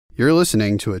You're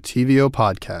listening to a TVO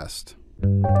podcast.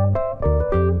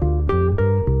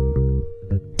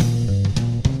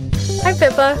 Hi,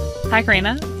 Pippa. Hi,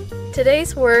 Karina.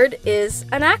 Today's word is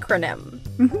an acronym.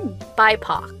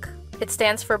 BIPOC. It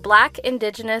stands for Black,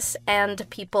 Indigenous, and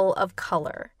People of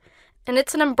Color. And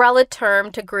it's an umbrella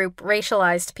term to group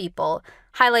racialized people,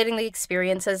 highlighting the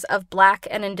experiences of Black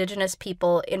and Indigenous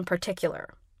people in particular.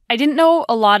 I didn't know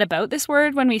a lot about this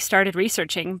word when we started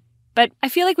researching, but I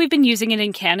feel like we've been using it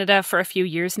in Canada for a few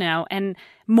years now, and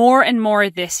more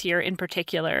this year in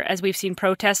particular, as we've seen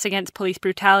protests against police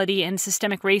brutality and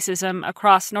systemic racism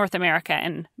across North America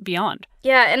and beyond.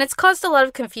 Yeah, and it's caused a lot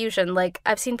of confusion. Like,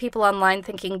 I've seen people online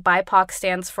thinking BIPOC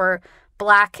stands for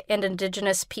Black and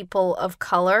Indigenous People of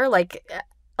Color, like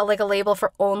a label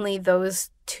for only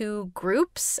those two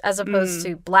groups, as opposed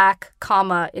to Black,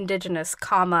 Indigenous,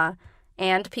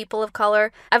 and People of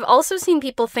Color. I've also seen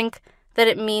people think that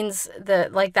it means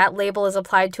that, like, that label is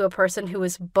applied to a person who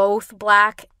is both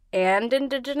Black and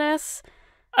Indigenous.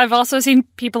 I've also seen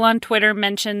people on Twitter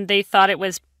mention they thought it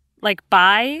was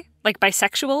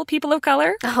bisexual people of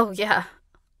color. Oh, yeah.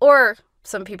 Or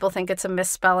some people think it's a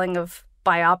misspelling of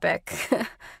biopic.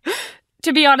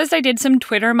 To be honest, I did some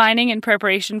Twitter mining in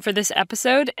preparation for this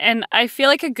episode, and I feel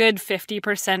like a good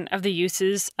 50% of the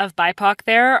uses of BIPOC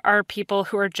there are people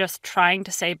who are just trying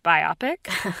to say biopic.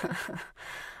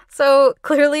 So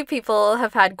clearly people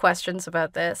have had questions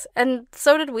about this, and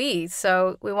so did we,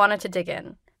 so we wanted to dig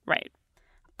in. Right.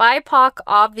 BIPOC,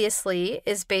 obviously,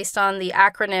 is based on the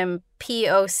acronym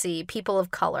POC, People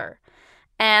of Color.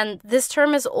 And this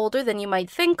term is older than you might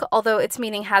think, although its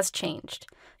meaning has changed.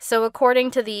 So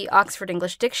according to the Oxford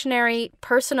English Dictionary,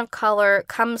 person of color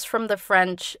comes from the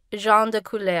French gens de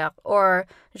couleur, or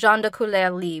gens de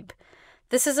couleur libre.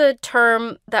 This is a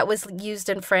term that was used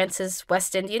in France's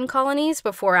West Indian colonies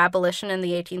before abolition in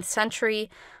the 18th century,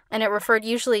 and it referred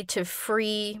usually to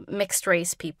free,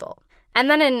 mixed-race people. And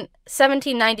then in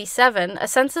 1797, a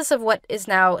census of what is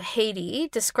now Haiti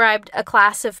described a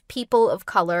class of people of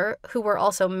color who were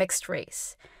also mixed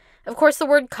race. Of course, the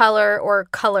word color or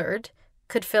colored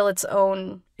could fill its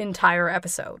own entire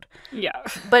episode. Yeah.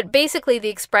 But basically, the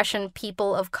expression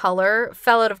people of color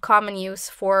fell out of common use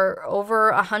for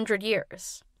over 100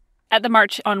 years. At the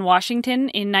March on Washington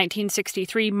in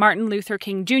 1963, Martin Luther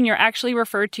King Jr. actually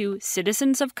referred to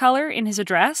citizens of color in his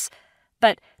address,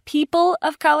 but people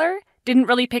of color didn't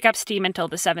really pick up steam until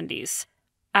the 70s.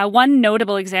 One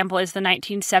notable example is the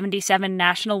 1977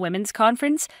 National Women's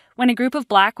Conference, when a group of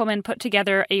Black women put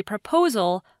together a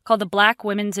proposal called the Black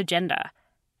Women's Agenda.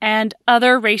 And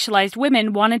other racialized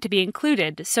women wanted to be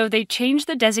included, so they changed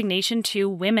the designation to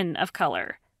women of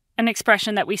color, an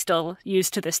expression that we still use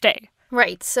to this day.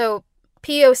 Right, so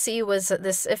POC was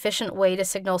this efficient way to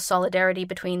signal solidarity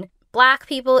between Black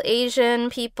people,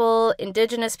 Asian people,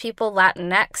 Indigenous people,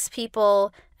 Latinx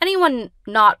people, anyone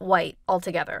not white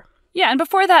altogether. Yeah, and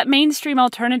before that, mainstream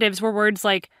alternatives were words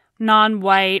like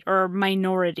non-white or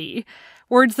minority,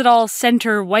 words that all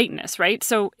center whiteness, right?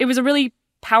 So it was a really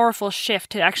powerful shift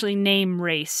to actually name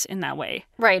race in that way.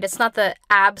 Right. It's not the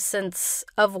absence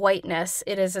of whiteness.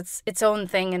 It is its own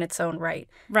thing in its own right.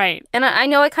 Right. And I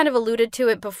know I kind of alluded to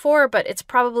it before, but it's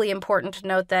probably important to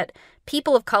note that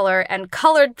people of color and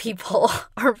colored people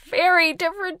are very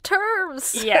different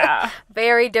terms. Yeah.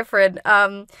 Very different.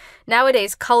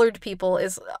 Nowadays, colored people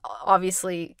is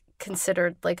obviously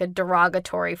considered like a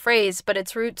derogatory phrase, but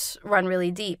its roots run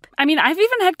really deep. I mean, I've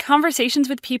even had conversations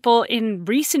with people in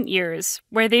recent years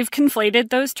where they've conflated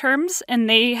those terms and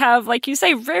they have, like you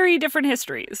say, very different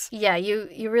histories. Yeah, you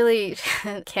really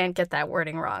can't get that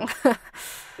wording wrong.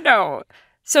 No.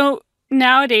 So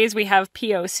nowadays we have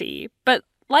POC, but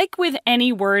like with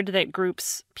any word that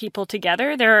groups people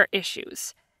together, there are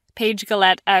issues. Paige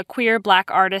Gillette, a queer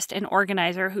Black artist and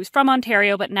organizer who's from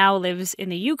Ontario but now lives in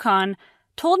the Yukon,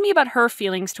 told me about her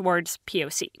feelings towards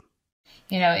POC.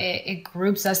 You know, it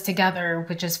groups us together,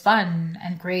 which is fun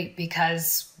and great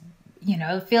because, you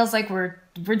know, it feels like we're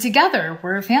together.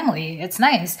 We're a family. It's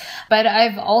nice. But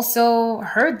I've also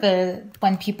heard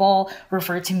when people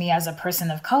refer to me as a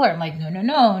person of color, I'm like,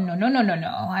 no,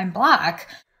 I'm Black.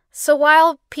 So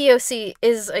while POC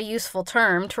is a useful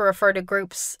term to refer to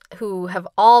groups who have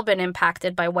all been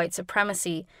impacted by white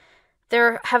supremacy,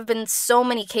 there have been so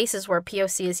many cases where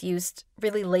POC is used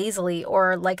really lazily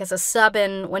or like as a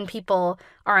sub-in when people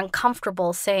are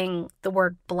uncomfortable saying the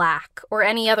word Black or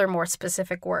any other more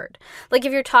specific word. Like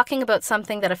if you're talking about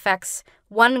something that affects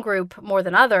one group more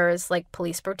than others, like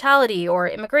police brutality or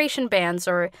immigration bans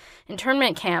or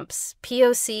internment camps,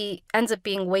 POC ends up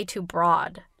being way too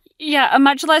broad. Yeah, a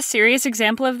much less serious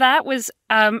example of that was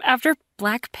after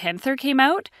Black Panther came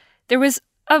out, there was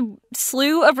a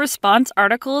slew of response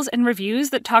articles and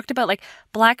reviews that talked about, like,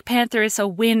 Black Panther is a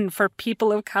win for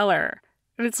people of color.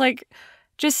 And it's like,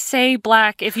 just say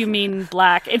black if you mean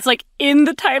black. It's, like, in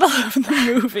the title of the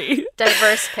movie.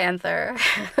 Diverse Panther.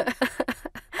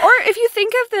 Or if you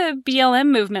think of the BLM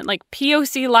movement, like,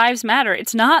 POC Lives Matter,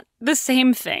 it's not the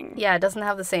same thing. Yeah, it doesn't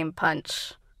have the same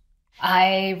punch.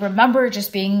 I remember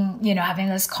just being, having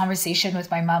this conversation with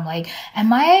my mom, like,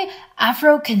 am I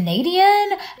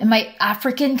Afro-Canadian? Am I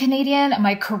African-Canadian? Am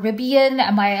I Caribbean?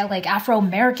 Am I like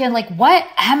Afro-American? Like, what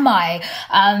am I?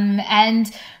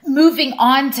 And moving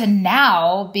on to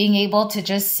now being able to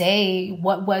just say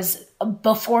what was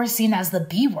before seen as the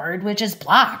B word, which is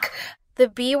black. The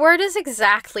B word is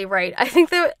exactly right. I think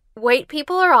that white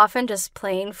people are often just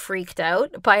plain freaked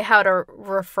out by how to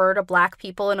refer to black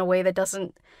people in a way that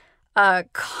doesn't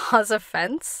cause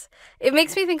offense. It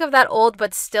makes me think of that old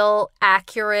but still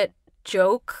accurate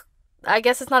joke. I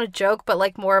guess it's not a joke, but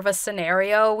like more of a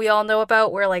scenario we all know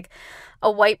about, where like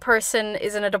a white person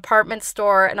is in a department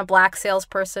store and a black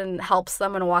salesperson helps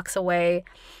them and walks away.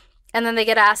 And then they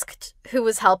get asked who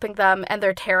was helping them, and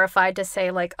they're terrified to say,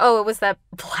 like, oh, it was that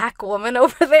black woman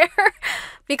over there.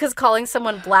 Because calling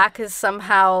someone black is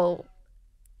somehow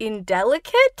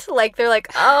indelicate. Like, they're like,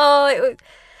 oh,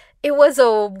 it was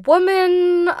a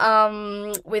woman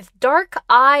with dark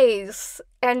eyes,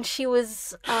 and she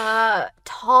was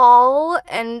tall,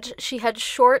 and she had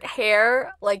short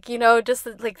hair. Like, just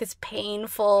like this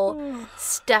painful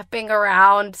stepping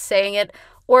around saying it.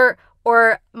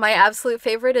 Or my absolute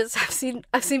favorite is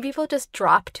I've seen people just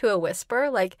drop to a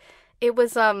whisper, like it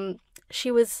was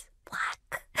she was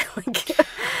black.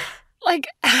 like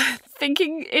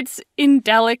thinking it's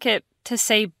indelicate to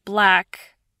say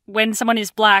black when someone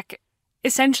is black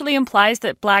essentially implies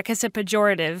that black is a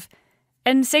pejorative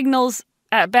and signals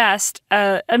at best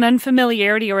an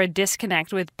unfamiliarity or a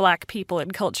disconnect with black people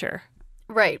and culture.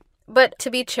 Right. But to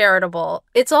be charitable,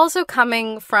 it's also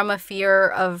coming from a fear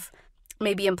of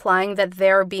maybe implying that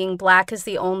their being black is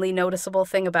the only noticeable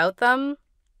thing about them,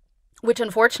 which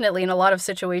unfortunately in a lot of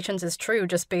situations is true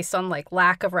just based on like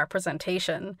lack of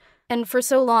representation. And for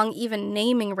so long, even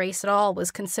naming race at all was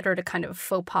considered a kind of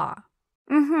faux pas.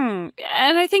 Mm-hmm.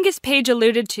 And I think as Paige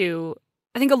alluded to,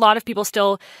 I think a lot of people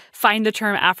still find the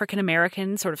term African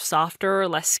American sort of softer or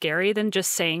less scary than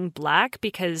just saying black,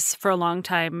 because for a long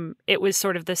time it was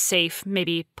sort of the safe,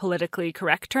 maybe politically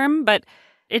correct term, but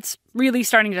it's really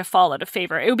starting to fall out of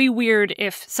favor. It would be weird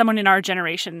if someone in our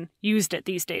generation used it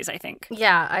these days, I think.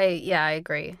 Yeah, I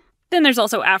agree. Then there's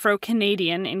also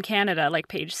Afro-Canadian in Canada, like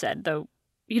Paige said, though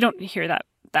you don't hear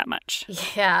that much.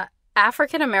 Yeah.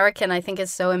 African American, I think,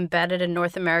 is so embedded in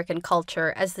North American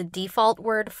culture as the default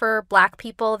word for black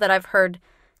people that I've heard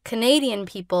Canadian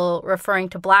people referring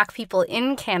to black people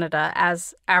in Canada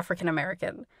as African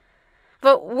American.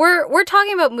 But we're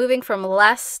talking about moving from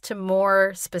less to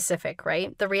more specific,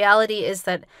 right? The reality is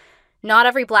that not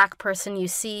every black person you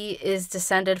see is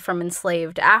descended from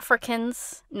enslaved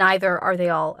Africans. Neither are they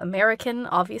all American,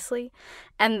 obviously.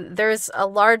 And there's a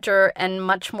larger and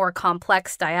much more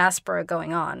complex diaspora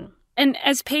going on. And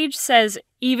as Paige says,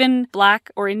 even black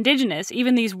or indigenous,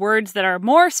 even these words that are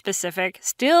more specific,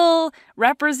 still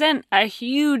represent a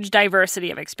huge diversity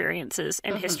of experiences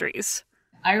and histories.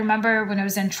 I remember when I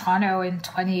was in Toronto in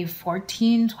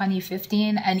 2014,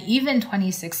 2015, and even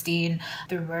 2016,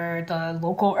 there were the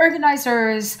local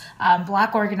organizers,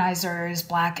 black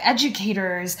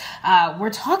educators,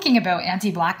 were talking about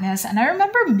anti-blackness. And I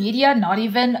remember media not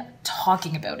even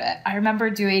talking about it. I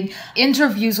remember doing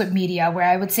interviews with media where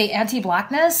I would say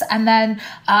anti-blackness, and then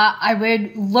I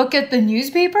would look at the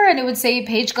newspaper and it would say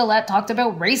Paige Gillette talked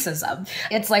about racism.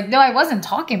 It's like, no, I wasn't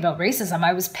talking about racism.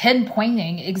 I was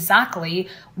pinpointing exactly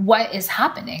what is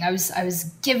happening. I was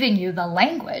giving you the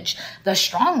language, the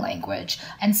strong language.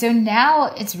 And so now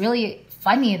it's really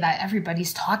funny that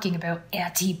everybody's talking about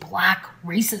anti-black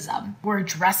racism. We're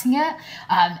addressing it.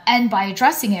 And by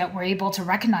addressing it, we're able to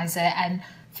recognize it and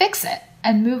fix it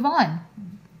and move on.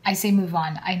 I say move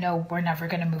on. I know we're never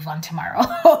going to move on tomorrow.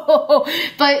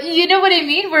 But you know what I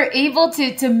mean? We're able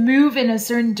to move in a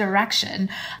certain direction.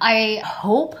 I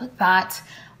hope that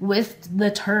with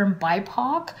the term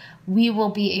BIPOC, we will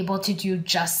be able to do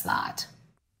just that.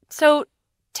 So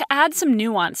to add some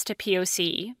nuance to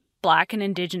POC, Black and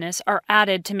Indigenous are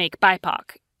added to make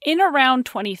BIPOC in around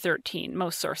 2013,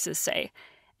 most sources say.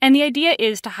 And the idea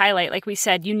is to highlight, like we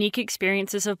said, unique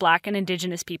experiences of Black and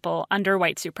Indigenous people under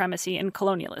white supremacy and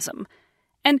colonialism.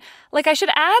 And I should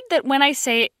add that when I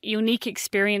say unique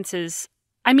experiences,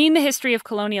 I mean the history of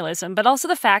colonialism, but also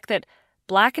the fact that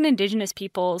Black and Indigenous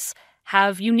peoples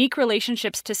have unique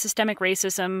relationships to systemic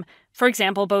racism. For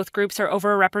example, both groups are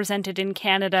overrepresented in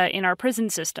Canada in our prison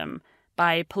system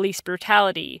by police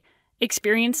brutality,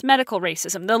 experience medical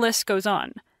racism, the list goes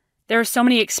on. There are so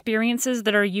many experiences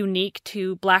that are unique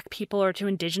to Black people or to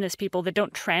Indigenous people that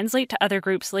don't translate to other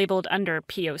groups labeled under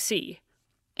POC.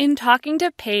 In talking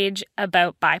to Paige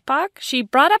about BIPOC, she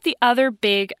brought up the other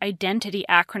big identity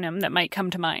acronym that might come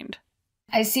to mind.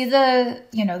 I see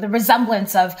the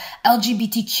resemblance of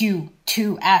LGBTQ,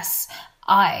 2S,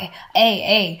 I,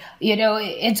 AA.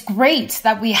 It's great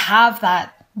that we have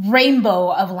that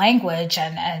rainbow of language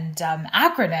and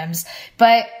acronyms,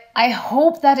 but I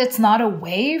hope that it's not a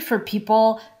way for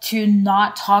people to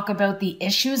not talk about the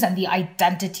issues and the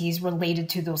identities related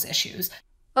to those issues.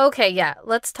 Okay, yeah,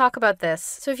 let's talk about this.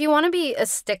 So if you want to be a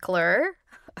stickler,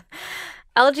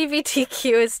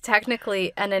 LGBTQ is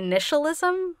technically an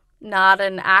initialism, not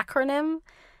an acronym.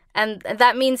 And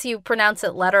that means you pronounce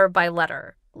it letter by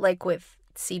letter, like with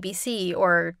CBC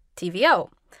or TVO.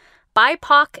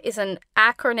 BIPOC is an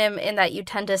acronym in that you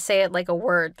tend to say it like a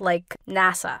word, like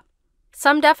NASA.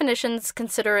 Some definitions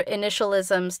consider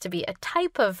initialisms to be a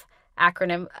type of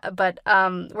acronym, but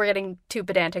we're getting too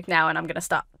pedantic now and I'm going to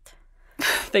stop.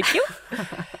 Thank you.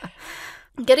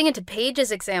 Getting into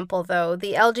Paige's example, though,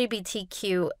 the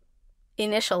LGBTQ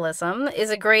initialism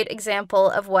is a great example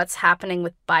of what's happening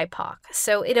with BIPOC.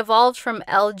 So it evolved from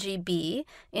LGB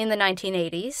in the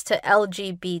 1980s to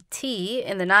LGBT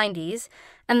in the 90s.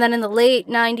 And then in the late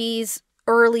 90s,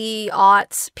 early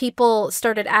aughts, people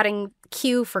started adding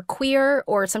Q for queer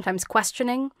or sometimes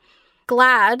questioning.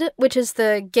 GLAAD, which is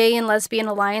the Gay and Lesbian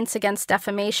Alliance Against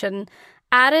Defamation,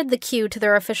 added the Q to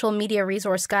their official media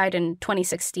resource guide in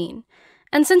 2016.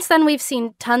 And since then, we've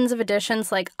seen tons of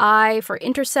additions like I for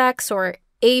intersex or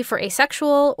A for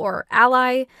asexual or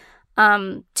ally.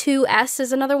 2S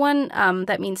is another one.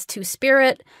 That means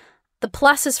two-spirit. The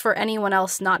plus is for anyone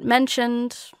else not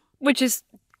mentioned. Which is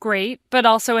great, but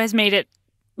also has made it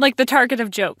like the target of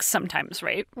jokes sometimes,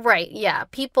 right? Right, yeah.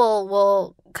 People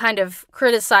will kind of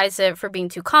criticize it for being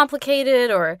too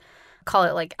complicated or call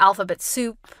it like alphabet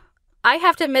soup. I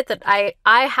have to admit that I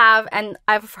have, and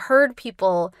I've heard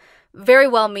people very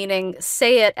well-meaning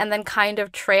say it and then kind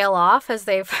of trail off as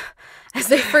they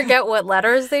forget what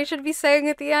letters they should be saying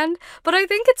at the end. But I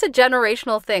think it's a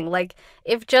generational thing. Like,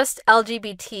 if just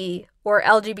LGBT or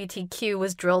LGBTQ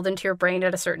was drilled into your brain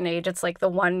at a certain age, it's like the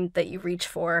one that you reach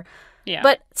for. Yeah.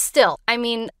 But still, I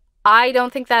mean, I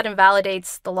don't think that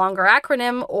invalidates the longer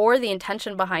acronym or the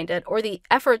intention behind it or the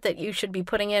effort that you should be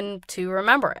putting in to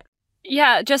remember it.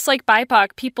 Yeah, just like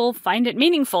BIPOC, people find it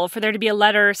meaningful for there to be a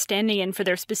letter standing in for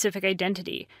their specific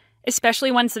identity,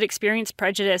 especially ones that experience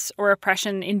prejudice or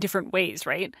oppression in different ways,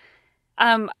 right?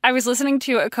 I was listening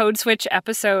to a Code Switch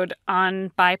episode on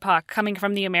BIPOC coming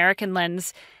from the American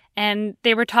lens, and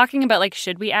they were talking about, like,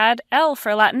 should we add L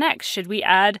for Latinx? Should we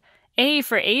add A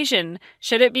for Asian?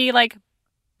 Should it be, like,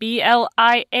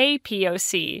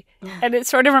 BLIAPOC? And it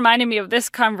sort of reminded me of this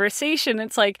conversation.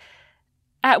 It's like,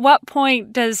 at what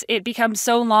point does it become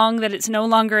so long that it's no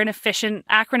longer an efficient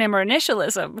acronym or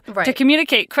initialism to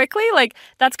communicate quickly? Like,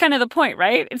 that's kind of the point,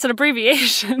 right? It's an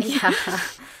abbreviation. Yeah.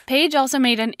 Paige also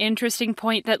made an interesting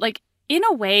point that, like, in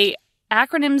a way,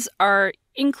 acronyms are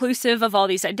inclusive of all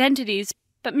these identities,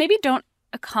 but maybe don't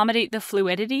accommodate the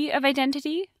fluidity of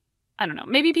identity. I don't know.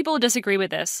 Maybe people disagree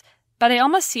with this, but I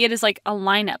almost see it as like a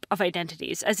lineup of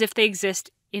identities, as if they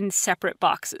exist in separate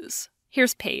boxes.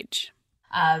 Here's Paige.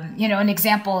 An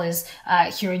example is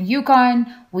here in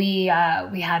Yukon, we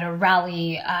had a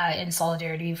rally in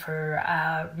solidarity for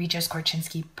Regis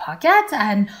Korchinski Paquette,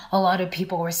 and a lot of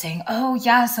people were saying, oh,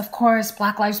 yes, of course,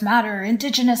 Black Lives Matter,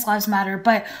 Indigenous Lives Matter,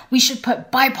 but we should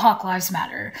put BIPOC Lives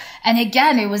Matter. And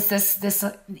again, it was this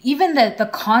even the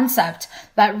concept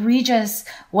that Regis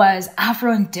was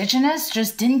Afro-Indigenous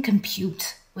just didn't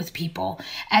compute with people.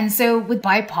 And so with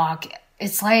BIPOC,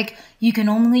 it's like you can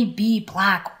only be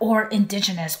Black or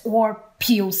Indigenous or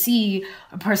POC,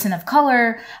 a person of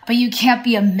color, but you can't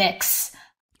be a mix.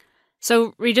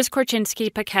 So Regis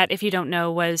Korchinski Paquette, if you don't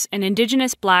know, was an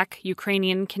Indigenous Black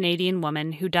Ukrainian-Canadian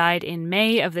woman who died in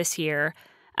May of this year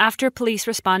after police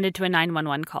responded to a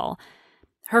 911 call.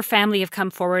 Her family have come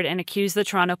forward and accused the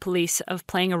Toronto Police of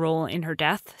playing a role in her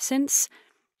death since.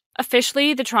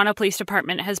 Officially, the Toronto Police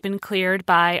Department has been cleared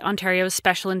by Ontario's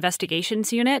Special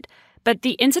Investigations Unit, but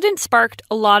the incident sparked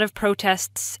a lot of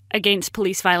protests against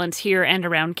police violence here and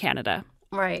around Canada.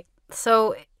 Right.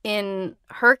 So in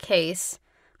her case,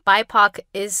 BIPOC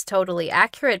is totally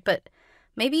accurate, but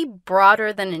maybe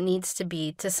broader than it needs to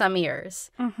be to some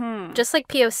ears. Mm-hmm. Just like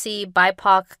POC,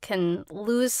 BIPOC can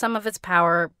lose some of its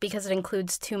power because it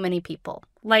includes too many people.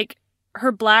 Like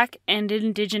her Black and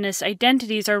Indigenous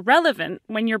identities are relevant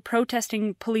when you're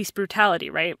protesting police brutality,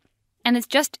 right? And it's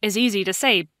just as easy to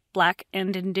say Black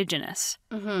and Indigenous.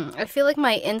 I feel like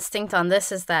my instinct on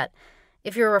this is that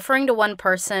if you're referring to one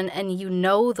person and you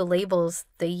know the labels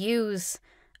they use,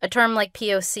 a term like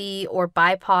POC or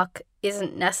BIPOC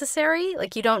isn't necessary.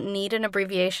 Like, you don't need an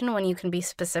abbreviation when you can be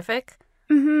specific.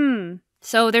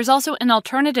 So there's also an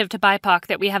alternative to BIPOC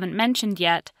that we haven't mentioned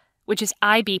yet, which is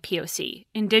IBPOC,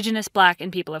 Indigenous, Black,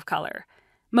 and People of Color.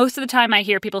 Most of the time I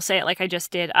hear people say it like I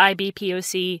just did,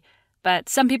 IBPOC, but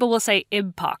some people will say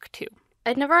IBPOC too.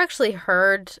 I'd never actually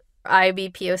heard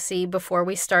IBPOC before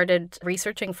we started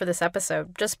researching for this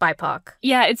episode, just BIPOC.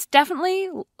 Yeah, it's definitely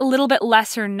a little bit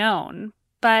lesser known,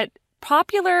 but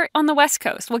popular on the West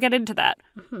Coast. We'll get into that.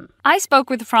 I spoke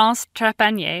with France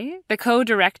Trepanier, the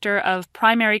co-director of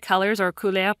Primary Colors, or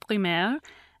Couleurs Primaires,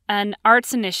 an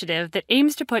arts initiative that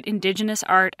aims to put Indigenous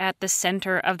art at the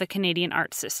center of the Canadian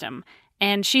art system.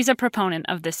 And she's a proponent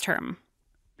of this term.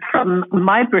 From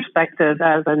my perspective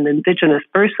as an Indigenous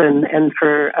person, and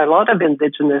for a lot of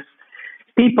Indigenous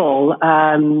people,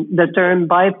 the term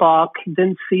BIPOC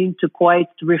didn't seem to quite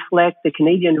reflect the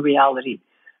Canadian reality.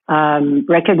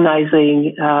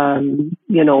 Recognizing,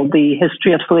 the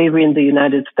history of slavery in the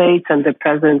United States and the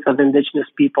presence of Indigenous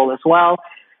people as well,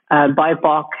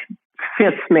 BIPOC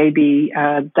fits maybe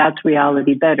that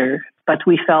reality better. But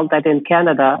we felt that in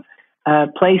Canada,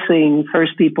 placing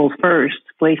First People first,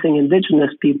 placing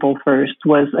Indigenous people first,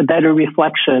 was a better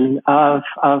reflection of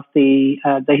the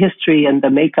history and the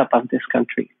makeup of this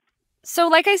country. So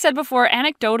like I said before,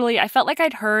 anecdotally, I felt like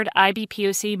I'd heard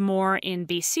IBPOC more in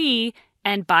BC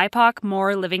and BIPOC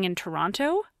more living in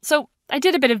Toronto. So I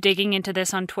did a bit of digging into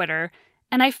this on Twitter,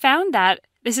 and I found that,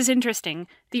 this is interesting,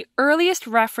 the earliest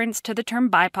reference to the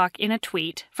term BIPOC in a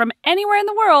tweet from anywhere in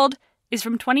the world is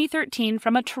from 2013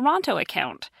 from a Toronto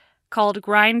account called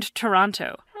Grind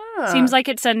Toronto. Seems like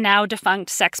it's a now defunct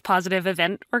sex-positive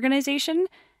event organization,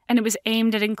 and it was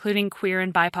aimed at including queer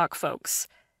and BIPOC folks.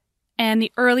 And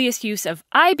the earliest use of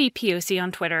IBPOC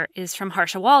on Twitter is from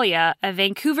Harsha Walia, a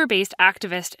Vancouver-based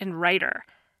activist and writer.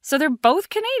 So they're both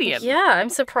Canadian. Yeah, I'm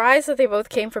surprised that they both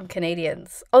came from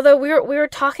Canadians. Although we were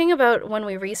talking about when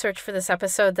we researched for this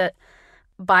episode that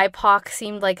BIPOC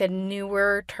seemed like a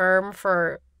newer term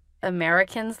for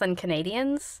Americans than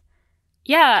Canadians.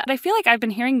 Yeah, I feel like I've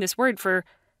been hearing this word for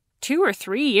 2 or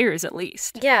 3 years at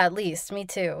least. Yeah, at least. Me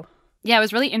too. Yeah, it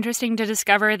was really interesting to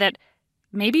discover that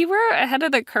maybe we're ahead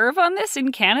of the curve on this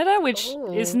in Canada, which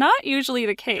is not usually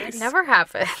the case. It never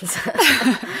happens.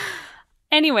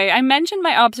 Anyway, I mentioned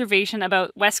my observation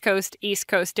about West Coast, East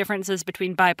Coast differences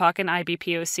between BIPOC and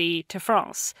IBPOC to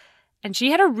France. And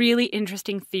she had a really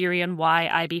interesting theory on why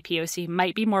IBPOC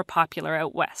might be more popular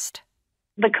out west.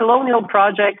 The colonial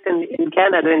project in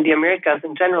Canada, in the Americas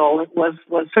in general, was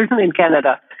certainly in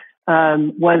Canada,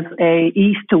 was a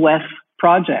east to west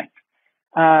project.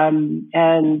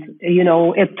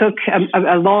 It took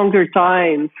a longer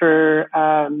time for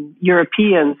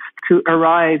Europeans to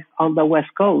arrive on the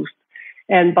West Coast.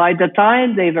 And by the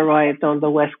time they've arrived on the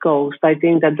West Coast, I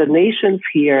think that the nations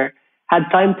here had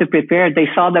time to prepare. They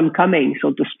saw them coming,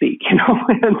 so to speak, and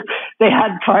they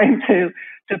had time to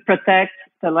protect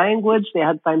the language. They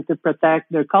had time to protect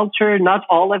their culture. Not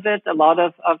all of it. A lot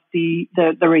of the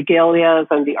regalias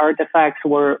and the artifacts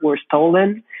were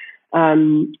stolen.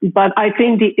 But I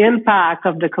think the impact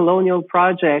of the colonial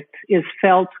project is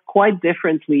felt quite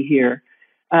differently here.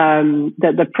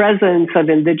 The presence of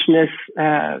Indigenous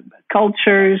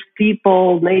cultures,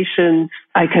 people, nations,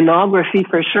 iconography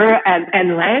for sure,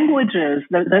 and languages.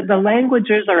 The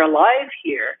languages are alive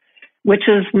here, which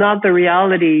is not the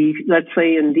reality, let's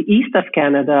say, in the east of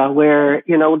Canada, where,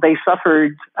 they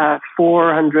suffered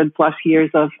 400 plus years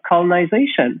of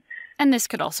colonization. And this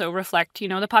could also reflect,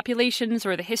 the populations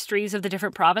or the histories of the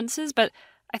different provinces, but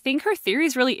I think her theory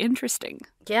is really interesting.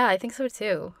 Yeah, I think so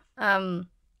too.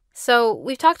 So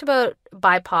we've talked about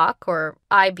BIPOC or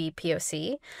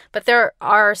IBPOC, but there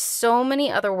are so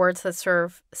many other words that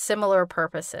serve similar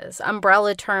purposes,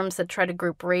 umbrella terms that try to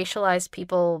group racialized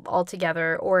people all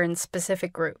together or in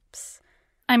specific groups.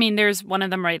 I mean, there's one of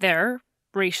them right there,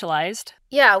 racialized.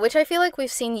 Yeah, which I feel like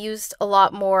we've seen used a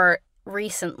lot more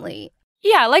recently.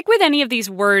 Yeah, like with any of these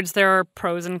words, there are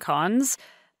pros and cons,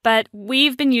 but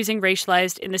we've been using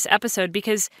racialized in this episode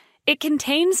because it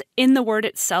contains in the word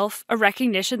itself a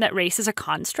recognition that race is a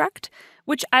construct,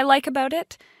 which I like about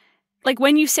it. Like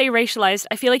when you say racialized,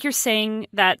 I feel like you're saying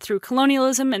that through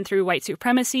colonialism and through white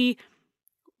supremacy,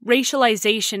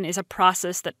 racialization is a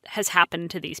process that has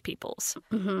happened to these peoples.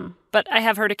 Mm-hmm. But I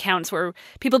have heard accounts where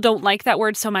people don't like that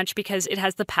word so much because it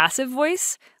has the passive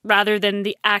voice rather than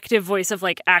the active voice of,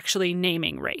 like, actually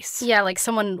naming race. Yeah, like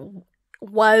someone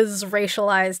was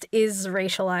racialized, is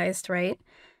racialized, right?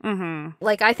 Mm-hmm.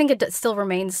 Like, I think it still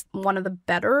remains one of the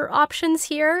better options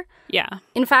here. Yeah.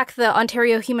 In fact, the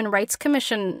Ontario Human Rights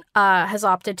Commission has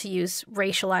opted to use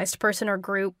racialized person or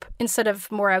group instead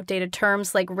of more outdated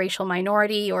terms like racial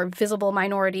minority or visible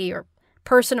minority or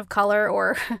person of color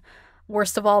or,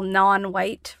 worst of all,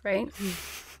 non-white, right?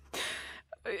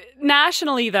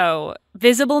 Nationally, though,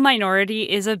 visible minority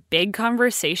is a big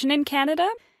conversation in Canada.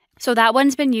 So that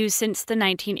one's been used since the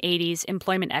 1980s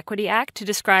Employment Equity Act to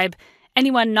describe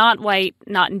anyone not white,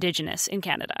 not Indigenous in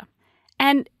Canada.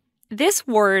 And this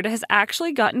word has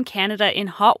actually gotten Canada in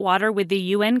hot water with the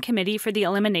UN Committee for the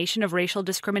Elimination of Racial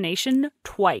Discrimination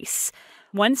twice.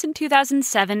 Once in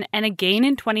 2007 and again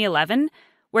in 2011,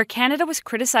 where Canada was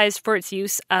criticized for its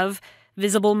use of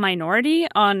visible minority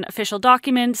on official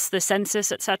documents, the census,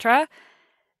 etc.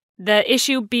 The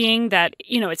issue being that,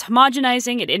 it's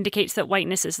homogenizing, it indicates that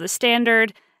whiteness is the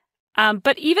standard.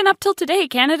 But even up till today,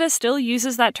 Canada still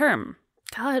uses that term.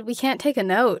 God, we can't take a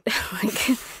note.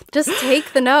 Just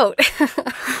take the note.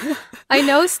 I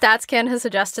know StatsCan has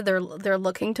suggested they're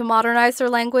looking to modernize their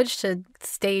language to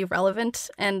stay relevant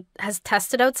and has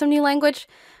tested out some new language,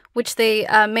 which they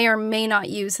may or may not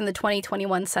use in the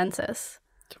 2021 census.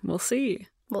 We'll see.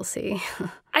 We'll see.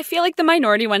 I feel like the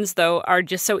minority ones, though, are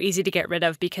just so easy to get rid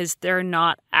of because they're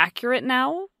not accurate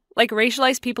now. Like,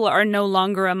 racialized people are no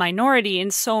longer a minority in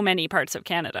so many parts of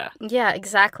Canada. Yeah,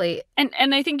 exactly.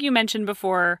 And I think you mentioned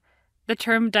before, the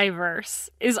term diverse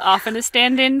is often a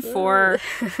stand-in for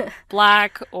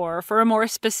Black or for a more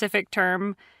specific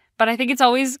term. But I think it's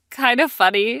always kind of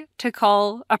funny to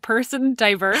call a person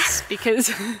diverse because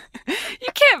you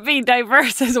can't be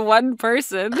diverse as one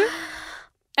person.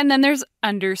 And then there's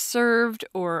underserved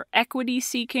or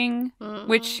equity-seeking,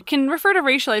 which can refer to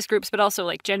racialized groups, but also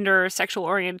like gender, sexual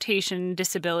orientation,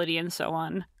 disability, and so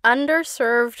on.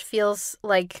 Underserved feels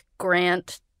like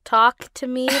grant talk to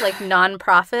me, like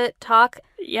nonprofit talk.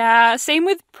 Yeah, same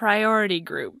with priority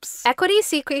groups.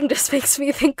 Equity-seeking just makes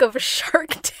me think of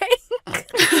Shark Tank.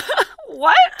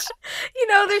 What?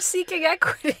 They're seeking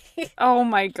equity. Oh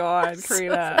my God,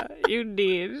 Karina. You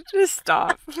need to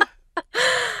stop.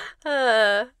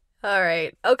 All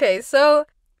right. Okay, so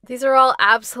these are all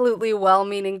absolutely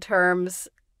well-meaning terms,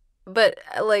 but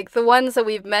like the ones that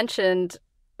we've mentioned,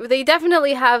 they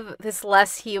definitely have this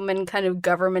less human kind of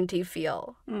government-y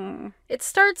feel. It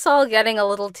starts all getting a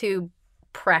little too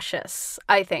precious,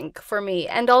 I think, for me,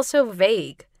 and also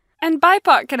vague. And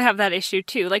BIPOC can have that issue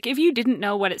too. Like, if you didn't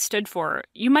know what it stood for,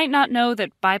 you might not know that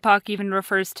BIPOC even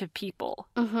refers to people.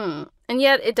 Mm-hmm. And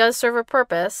yet it does serve a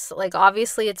purpose. Like,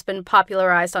 obviously it's been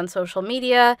popularized on social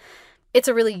media. It's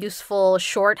a really useful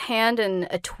shorthand in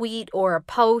a tweet or a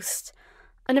post.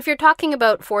 And if you're talking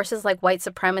about forces like white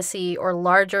supremacy or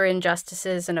larger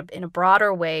injustices in a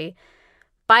broader way,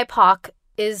 BIPOC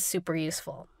is super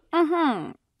useful.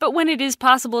 Mm-hmm. But when it is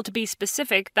possible to be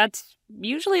specific, that's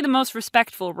usually the most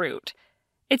respectful route.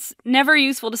 It's never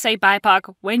useful to say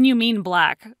BIPOC when you mean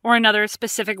Black, or another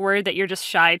specific word that you're just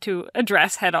shy to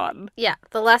address head on. Yeah,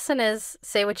 the lesson is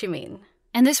say what you mean.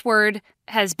 And this word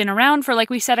has been around for, like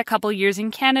we said, a couple years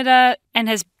in Canada and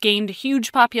has gained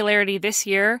huge popularity this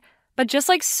year. But just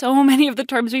like so many of the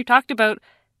terms we've talked about,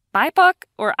 BIPOC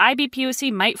or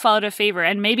IBPOC might fall out of favor,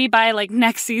 and maybe by like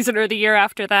next season or the year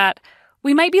after that,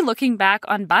 we might be looking back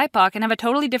on BIPOC and have a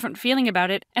totally different feeling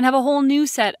about it and have a whole new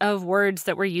set of words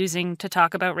that we're using to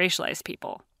talk about racialized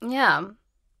people. Yeah.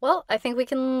 Well, I think we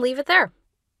can leave it there.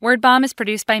 Word Bomb is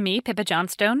produced by me, Pippa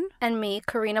Johnstone. And me,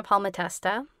 Karina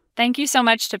Palmatesta. Thank you so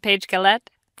much to Paige Galette,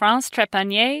 France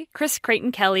Trepanier, Chris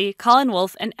Creighton-Kelly, Colin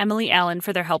Wolfe, and Emily Allen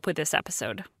for their help with this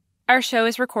episode. Our show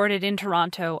is recorded in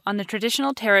Toronto on the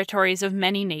traditional territories of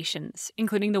many nations,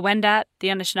 including the Wendat, the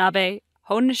Anishinaabe,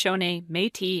 Haudenosaunee,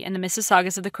 Métis, and the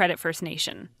Mississaugas of the Credit First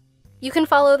Nation. You can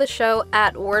follow the show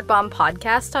at WordBomb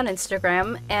Podcast on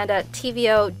Instagram and at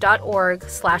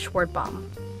tvo.org/wordbomb.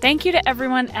 Thank you to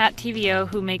everyone at TVO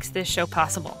who makes this show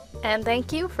possible. And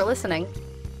thank you for listening.